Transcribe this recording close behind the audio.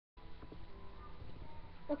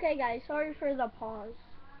Okay guys, sorry for the pause.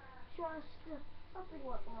 Just something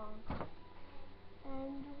went wrong.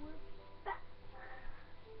 And we're back.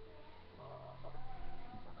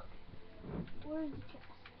 Where's the chest?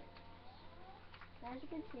 As you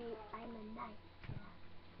can see, I'm a knight.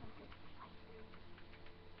 One chest.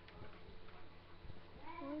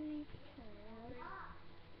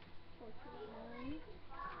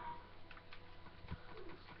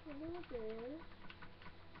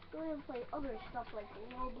 Go ahead and play other stuff like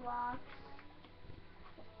Roblox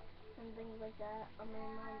and things like that on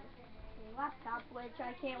my laptop, which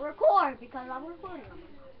I can't record because I'm recording on my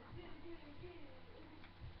laptop.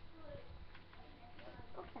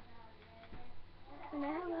 Okay. And I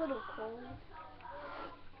have a little cold.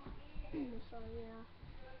 So yeah.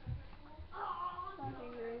 Sorry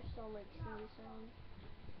to hear some like sea sounds.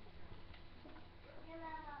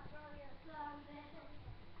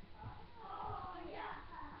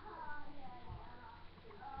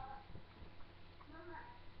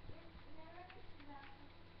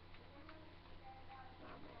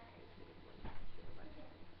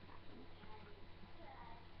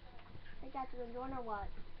 I got you a joint or what?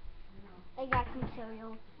 No. I got some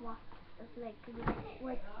cereal. What? It's like,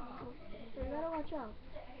 what? So you gotta watch out.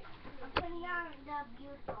 I'm putting on the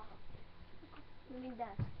beautiful. You mean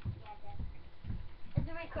that? Yeah, that. Is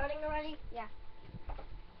it recording already? Yeah.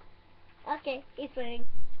 Okay, he's playing.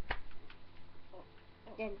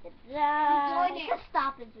 Dun, dun, dun. Just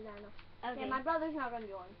stop it, Susanna. Okay. My brother's not gonna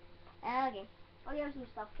join. Okay. I'll give some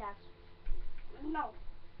stuffed cats. No.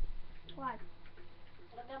 Why?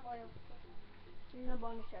 There's no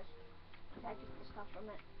bonus chest. I took the stuff from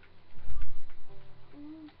it.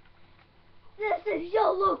 This is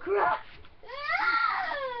YOLO craft!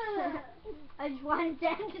 I just wanted to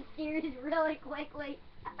end the series really quickly.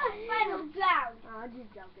 Final down! Oh, I'm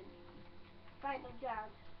just joking. Final down.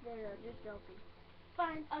 No, just joking.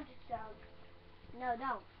 Fine, I'll just down. No,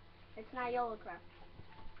 don't. It's not YOLO craft.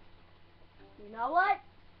 You know what?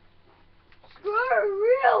 Screw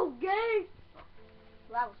real game!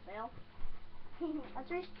 Well, that was fail. Let's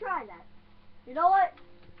just try that. You know what?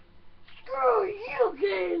 Screw you,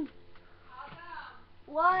 game!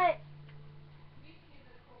 What?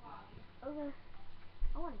 Okay.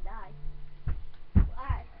 I want to die.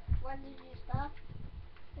 Why? Why did you stop?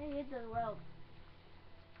 Hey, hit the rope.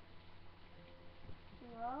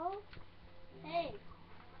 Hello? Hey.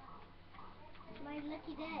 It's my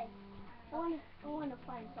lucky day. I want to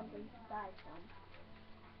find something to die from.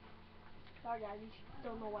 Sorry guys, you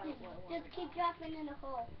don't know what I want. Just keep dropping in the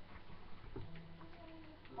hole.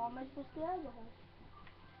 How am I supposed to get out of the hole?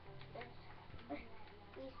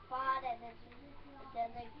 Respawn and then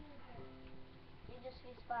like, you just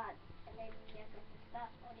respawn and then you have to stop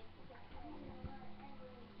holding.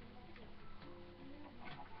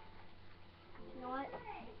 You know what?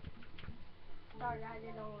 Sorry guys,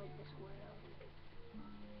 I don't like this word.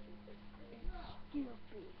 It's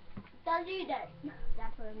stupid. Don't do that.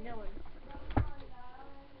 That's what I'm doing.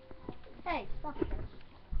 Hey, stop this.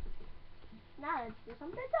 Now let's do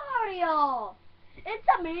some tutorial. It's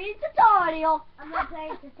a mini tutorial. I'm not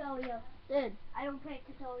playing tutorial. Dude, I don't play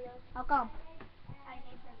tutorials. How come? I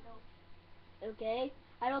hate them. Okay.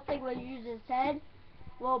 I don't think what you just said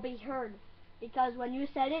will be heard. Because when you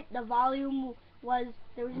said it, the volume was,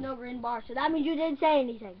 there was no green bar. So that means you didn't say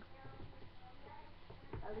anything.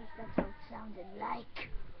 At least that's what it sounded like.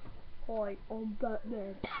 Hi, I'm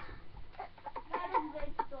Batman. I don't play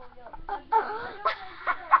tutorial.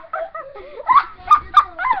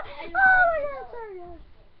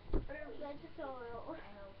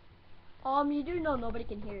 You do know nobody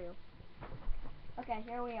can hear you. Okay,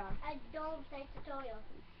 here we are. I don't play tutorial.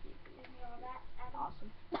 You know that?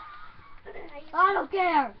 Awesome. I don't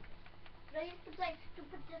care. I used to play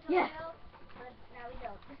stupid tutorial, but now we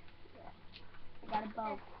don't. Yeah. I got a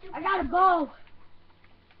bow. I got a bow.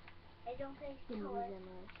 I don't play tutorial.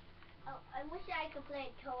 Oh, I wish I could play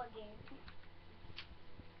a Toa game.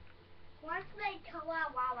 Let's play Toa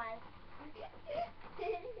Wawa.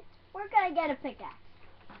 We're gonna get a pickaxe.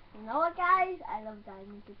 You know what, guys? I love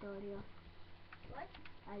diamond tutorial. What?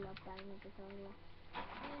 I love diamond tutorial.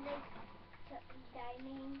 You like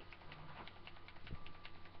diamond?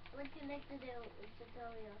 What do you like to do in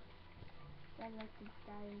tutorial? I like the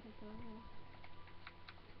diamond tutorial.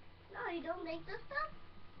 No, you don't like this stuff?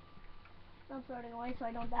 I'm throwing away so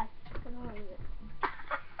I don't die. I don't want it.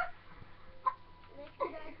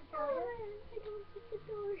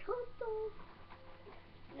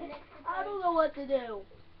 I don't know what to do.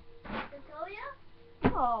 Tutorial?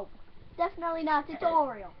 No, definitely not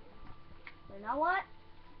tutorial. You know what?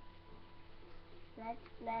 Let's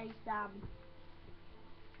play some.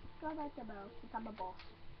 Go back to bow, since I'm a boss.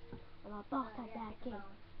 I'm a boss at that game.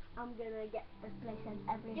 I'm gonna get first place in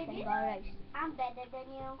every single race. I'm better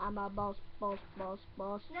than you. I'm a boss. No,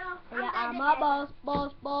 I'm a boss. I'm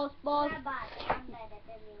better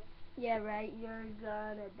than you. Yeah, right. You're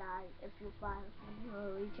gonna die if you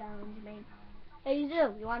finally challenge me. Hey,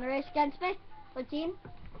 Zoo, you wanna race against me? What team?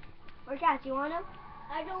 Or Cat, you wanna?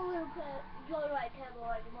 I don't want to play Joy right table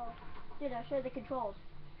anymore. Dude, I'll show you the controls.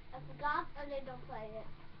 I forgot and I don't play it.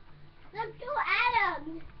 There's 2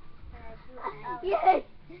 atoms! Yay!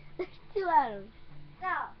 There's 2 atoms.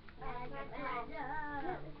 No.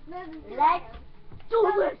 Let's do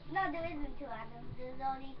this! No, there isn't 2 atoms. There's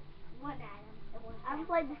only 1 atom. I haven't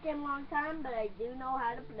played this game a long time, but I do know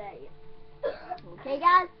how to play it. Okay,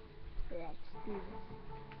 guys? Let's do this.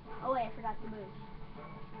 Oh, wait, I forgot to move.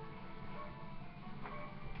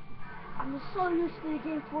 I'm so used to the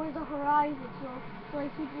game Forza Horizon, so I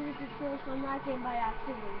keep using the controls from that game by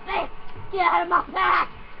accident. Hey! Get out of my path!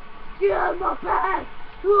 Get out of my path!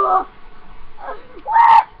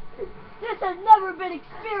 What? This has never been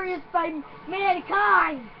experienced by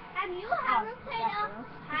mankind! Have you ever played a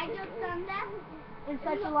Hydro Thunder? In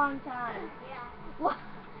such a long time. Yeah. What?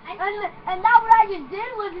 And that what I just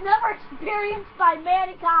did was never experienced by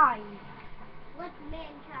mankind. What's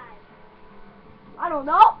mankind? I don't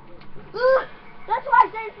know. That's why I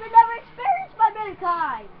say it's been never experienced by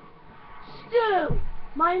mankind. Stu,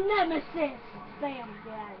 my nemesis. Bam,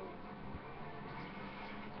 get out of here.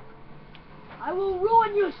 I will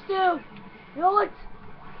ruin you, Stu. You know what?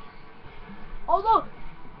 Oh look.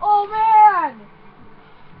 Oh man.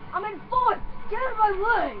 I'm in 4th. Get out of my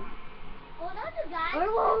way. Well, those are guys. I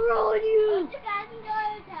will ruin you. Those are guys in the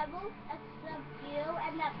table, except you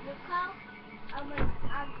and that blue cow. On my.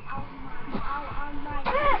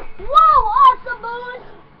 Whoa! Awesome boost!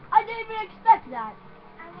 I didn't even expect that.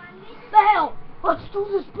 I want me to. The hell! Let's do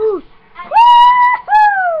this boost. I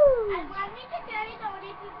Woohoo! want me to tell you the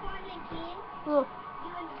only people on the team. Look,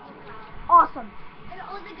 You and the blue cow. awesome. And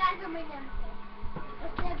all the guys are my nemesis.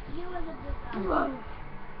 Except you and the blue cow. Whoa.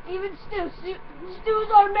 Even Stu's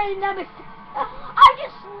our main nemesis. I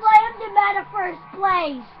just slammed him out of 1st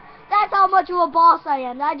place. That's how much of a boss I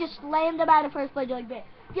am. I just slammed him out of 1st place like this.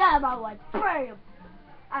 Get out of my way. Bam!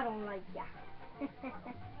 I don't like that.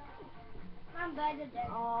 I'm better than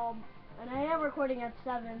And I am recording at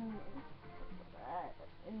 7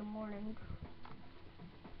 in the morning.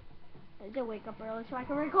 I did wake up early so I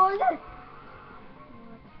can record this.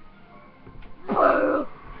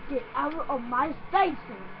 Get out of my face!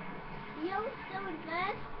 you still in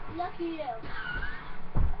first? Lucky you.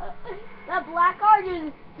 That black card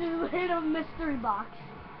is to hit a mystery box.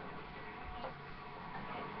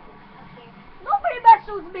 Okay. Nobody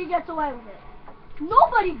messes with me gets away with it.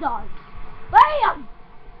 Nobody does. Bam!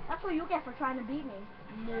 That's what you get for trying to beat me,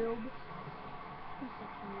 noob. You're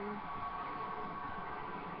such a noob.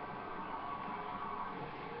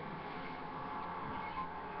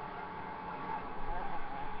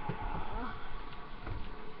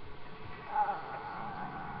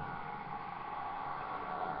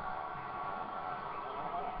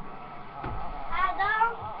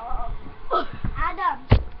 Adam.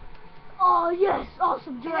 Oh yes,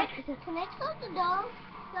 awesome, Jack. Can I close the door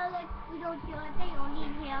so that we don't hear anything only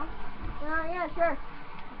in here? Yeah, sure.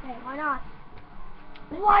 Okay, why not?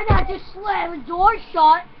 Why not just slam the door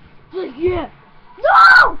shut? Just yeah.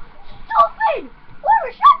 No! Stupid!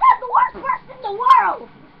 Whoever shut down the worst person in the world!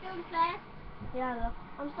 You're still in first? Yeah, though.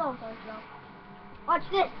 I'm still in first though. Watch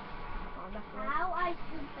this. Oh, that's right. How I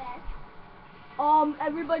still first?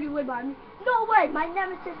 Everybody win mine. No way, my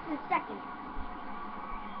nemesis is 2nd.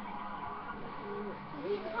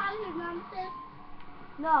 He's probably your nemesis.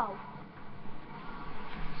 No.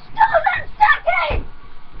 Still in 2nd!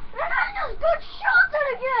 And I just got shot at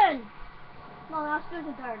again! No, that's still in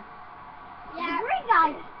 3rd. Yeah. The green guy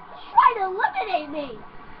is trying to eliminate me.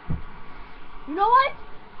 You know what?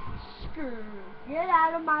 Screw. Get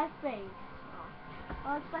out of my face. Oh. I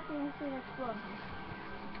was expecting to see an explosion.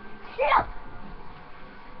 Shit!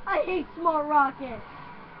 I hate smart rockets.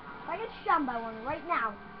 If I get shot by one right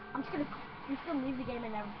now, I'm just gonna leave the game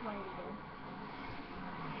and never play it again.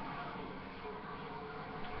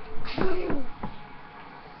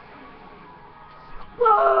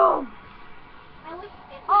 Boom! I wish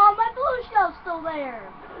Oh, my blue shell's still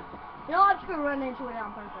there. You know, I'm just gonna run into it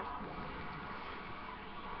on purpose.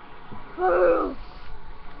 Boom!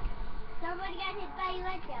 somebody got hit by a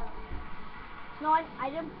red shell. No, I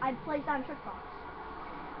didn't. I placed on trick box.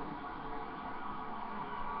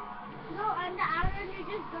 No, on the island you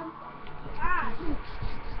just jumped. Ah.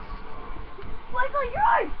 Michael, you're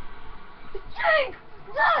right! Take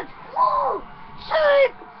that! Oh!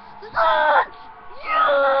 Take that!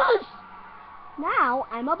 Yes! Now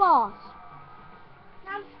I'm a boss.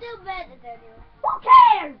 I'm still better than you. Who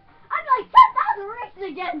cares? I'm like 10,000 races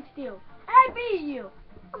against you, and I beat you.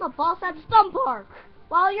 I'm a boss at Stump Park,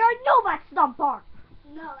 while you're a noob at Stump Park.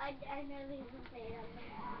 No, I never even played on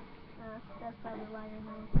That's probably why I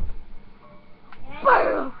know. that.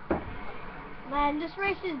 Boom! Man, this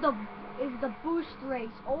race is the boost race.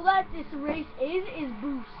 All that this race is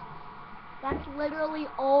boost. That's literally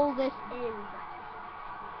all this is.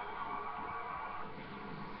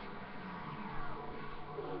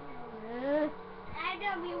 I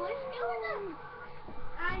know we were doing them.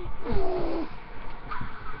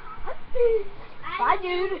 Bye,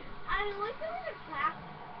 dude. I wish there was a track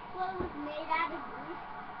what was made out of boost.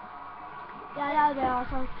 Yeah, that would be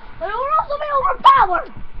awesome. But it would also be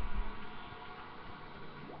overpowered.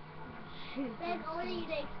 Shoot. Then only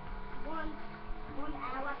takes one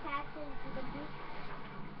hour passes to the boost.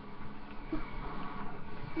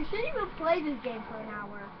 You shouldn't even play this game for an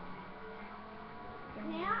hour.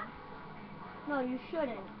 Yeah? No, you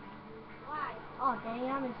shouldn't. Why? Oh, dang,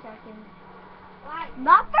 I'm in second. Why?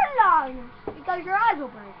 Not for long, because your eyes will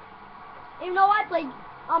break. Even though I played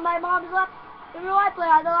on my mom's laptop, even though I played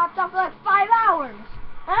on the laptop for like 5 hours.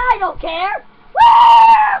 And I don't care.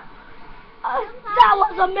 Woo! That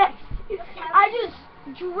was a mess. I just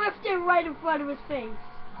drifted right in front of his face.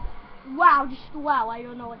 Wow, just wow, I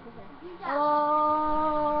don't know what to say.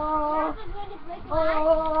 Oh.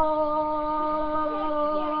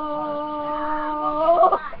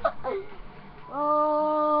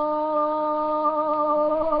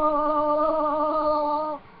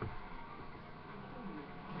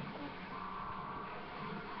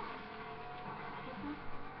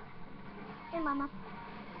 Hey, Mama.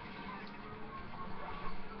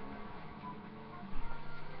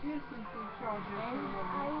 And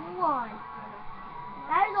I won.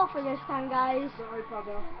 That is all for this time, guys.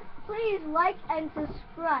 Please like and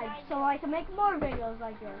subscribe so I can make more videos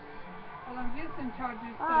like this. Ale gdzie jest ten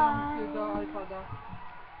charger Bye. stojący do iPada?